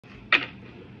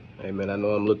Hey man, I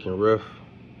know I'm looking rough.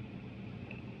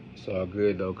 It's all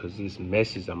good though, cause this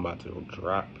message I'm about to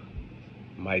drop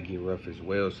might get rough as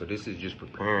well. So this is just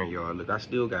preparing y'all. Look,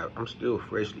 I'm still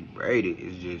freshly braided.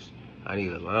 It's just I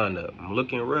need a lineup. I'm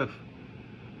looking rough,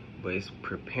 but it's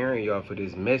preparing y'all for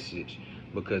this message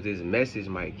because this message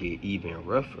might get even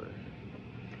rougher.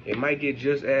 It might get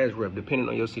just as rough depending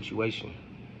on your situation.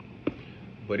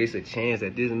 But it's a chance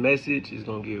that this message is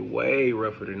gonna get way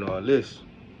rougher than all this.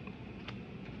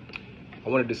 I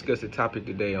want to discuss a topic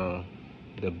today on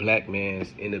the black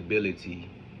man's inability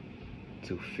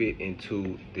to fit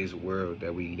into this world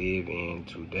that we live in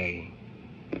today.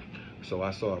 So I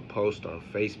saw a post on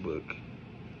Facebook,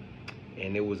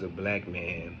 and it was a black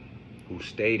man who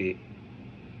stated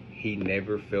he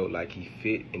never felt like he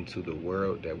fit into the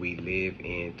world that we live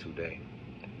in today.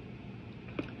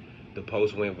 The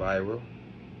post went viral.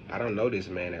 I don't know this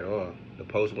man at all. The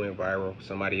post went viral.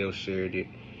 Somebody else shared it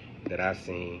that I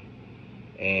seen.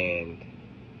 And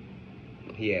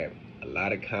he had a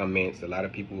lot of comments, a lot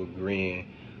of people agreeing,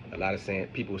 a lot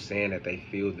of people saying that they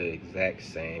feel the exact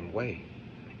same way.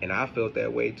 And I felt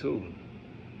that way too.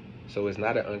 So it's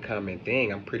not an uncommon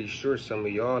thing. I'm pretty sure some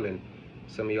of y'all and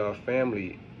some of y'all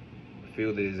family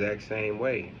feel the exact same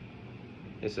way.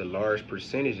 It's a large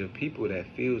percentage of people that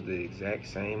feels the exact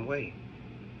same way.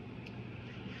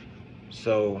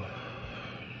 So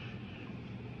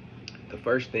the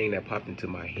first thing that popped into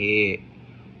my head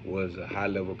was a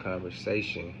high-level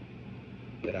conversation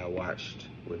that I watched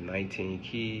with 19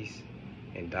 Keys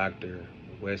and Dr.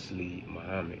 Wesley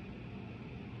Muhammad.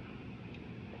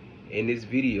 In this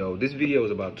video is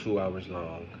about 2 hours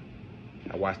long.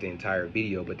 I watched the entire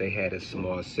video, but they had a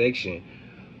small section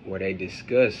where they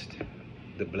discussed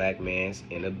the black man's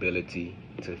inability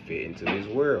to fit into this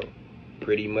world.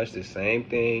 Pretty much the same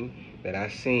thing that I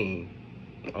seen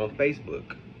on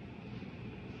Facebook.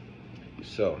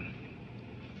 So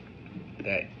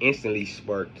that instantly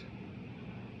sparked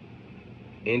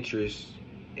interest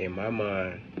in my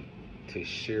mind to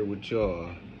share with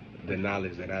y'all the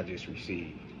knowledge that I just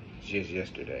received just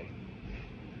yesterday.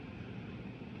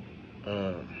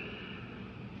 I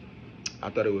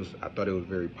thought it was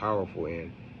very powerful,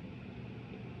 and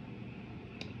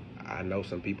I know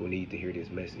some people need to hear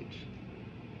this message.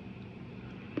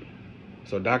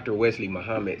 So Dr. Wesley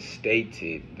Muhammad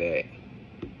stated that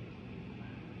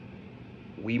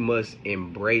we must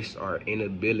embrace our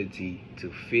inability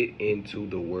to fit into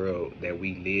the world that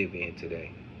we live in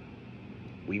today.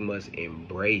 We must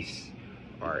embrace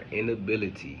our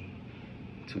inability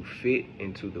to fit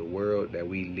into the world that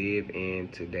we live in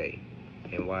today.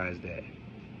 And why is that?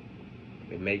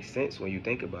 It makes sense when you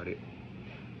think about it.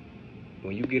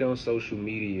 When you get on social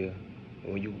media,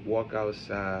 when you walk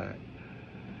outside,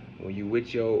 when you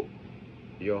with your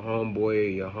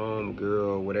homeboy, your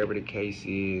homegirl, whatever the case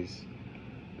is,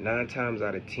 9 times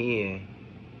out of 10,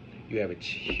 you have a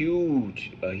huge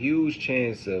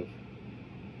chance of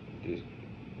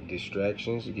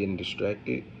distractions, getting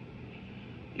distracted.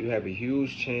 You have a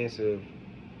huge chance of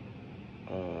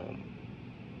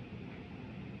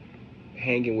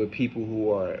hanging with people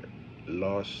who are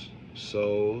lost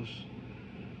souls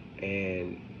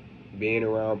and being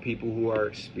around people who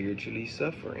are spiritually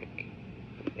suffering.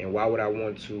 And why would I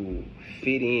want to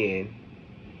fit in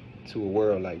to a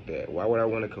world like that? Why would I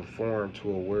want to conform to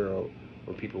a world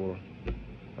where people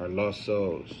are lost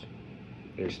souls?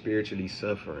 They're spiritually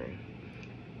suffering.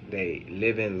 They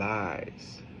live in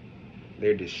lies.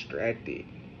 They're distracted.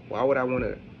 Why would I want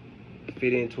to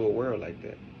fit into a world like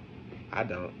that? I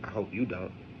don't. I hope you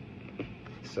don't.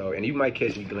 So, and you might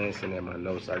catch me glancing at my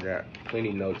notes. I got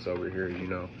plenty notes over here, you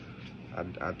know.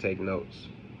 I take notes.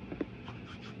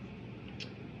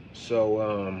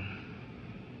 So,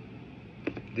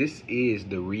 this is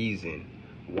the reason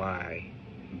why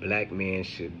black men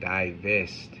should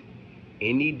divest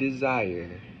any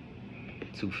desire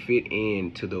to fit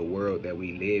into the world that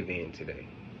we live in today.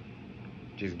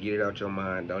 Just get it out your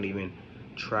mind. Don't even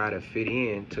try to fit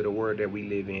in to the world that we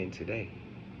live in today.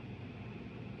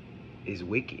 It's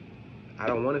wicked. I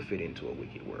don't want to fit into a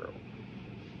wicked world.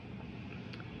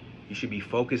 You should be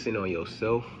focusing on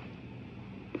yourself,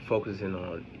 focusing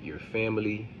on your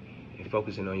family, and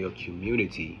focusing on your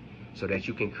community so that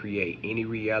you can create any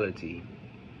reality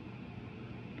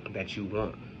that you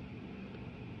want.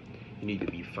 You need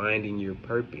to be finding your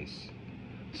purpose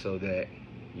so that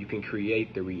you can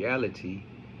create the reality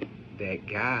that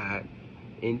God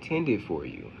intended for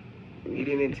you. He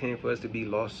didn't intend for us to be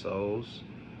lost souls.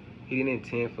 He didn't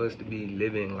intend for us to be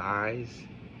living lies.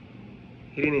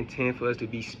 He didn't intend for us to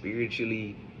be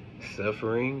spiritually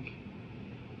suffering.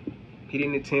 He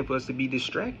didn't intend for us to be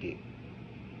distracted.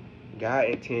 God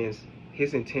intends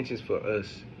His intentions for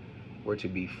us were to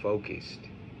be focused,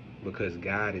 because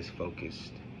God is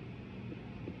focused.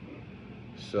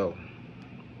 So,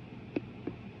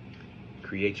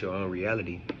 create your own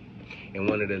reality. And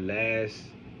one of the last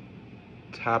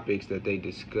topics that they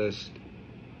discussed,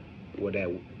 or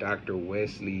that Dr.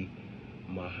 Wesley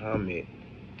Muhammad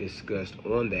discussed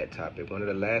on that topic, one of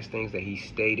the last things that he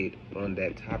stated on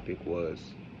that topic was,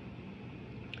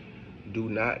 do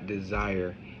not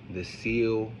desire the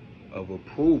seal of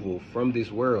approval from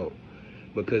this world,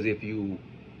 because if you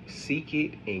seek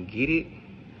it and get it,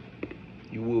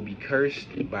 you will be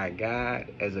cursed by God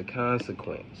as a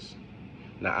consequence.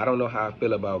 Now, I don't know how I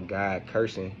feel about God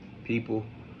cursing people.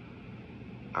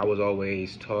 I was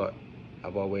always taught,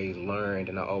 I've always learned,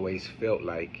 and I always felt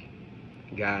like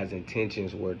God's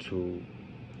intentions were to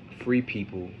free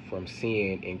people from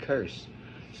sin and curse.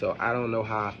 So I don't know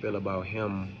how I feel about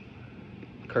him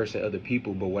cursing other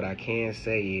people, but what I can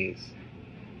say is,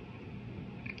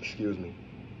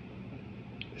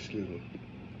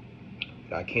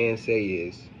 what I can say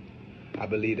is, I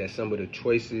believe that some of the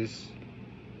choices,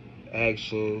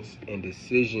 actions, and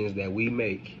decisions that we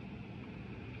make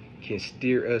can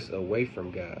steer us away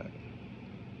from God.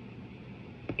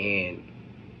 And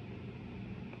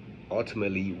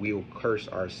ultimately, we'll curse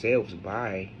ourselves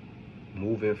by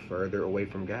moving further away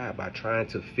from God, by trying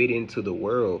to fit into the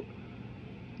world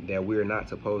that we're not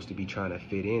supposed to be trying to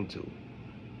fit into.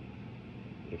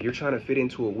 If you're trying to fit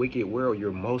into a wicked world,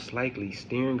 you're most likely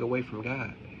steering away from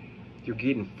God. You're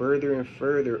getting further and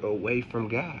further away from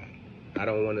God. I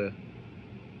don't want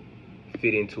to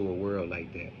fit into a world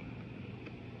like that.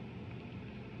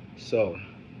 So,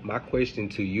 my question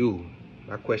to you,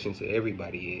 my question to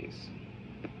everybody is,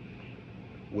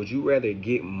 would you rather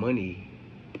get money,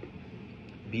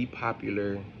 be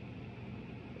popular,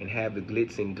 and have the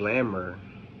glitz and glamour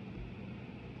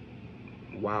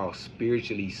while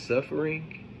spiritually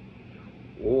suffering?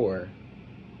 Or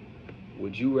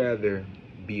would you rather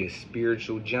be a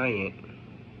spiritual giant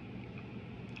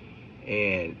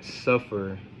and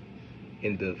suffer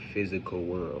in the physical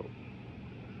world?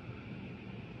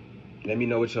 Let me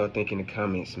know what y'all think in the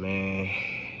comments, man.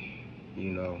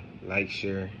 You know, like,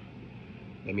 share.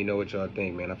 Let me know what y'all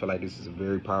think, man. I feel like this is a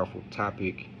very powerful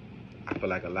topic. I feel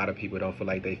like a lot of people don't feel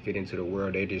like they fit into the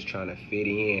world. They're just trying to fit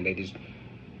in.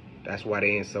 That's why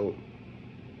they're in so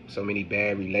many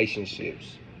bad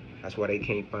relationships. That's why they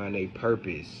can't find their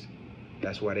purpose.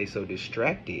 That's why they so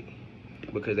distracted,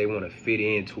 because they want to fit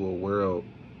into a world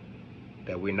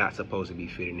that we're not supposed to be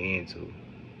fitting into.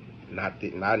 Not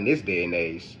in this day and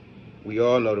age. We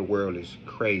all know the world is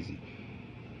crazy.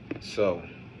 So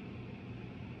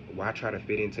why try to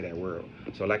fit into that world?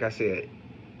 So like I said,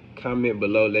 comment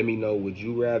below. Let me know, would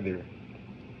you rather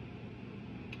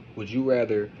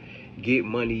get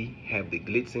money, have the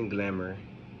glitz and glamour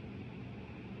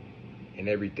and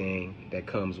everything that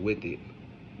comes with it,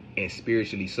 and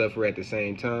spiritually suffer at the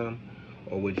same time?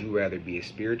 Or would you rather be a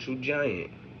spiritual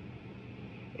giant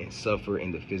and suffer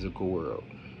in the physical world?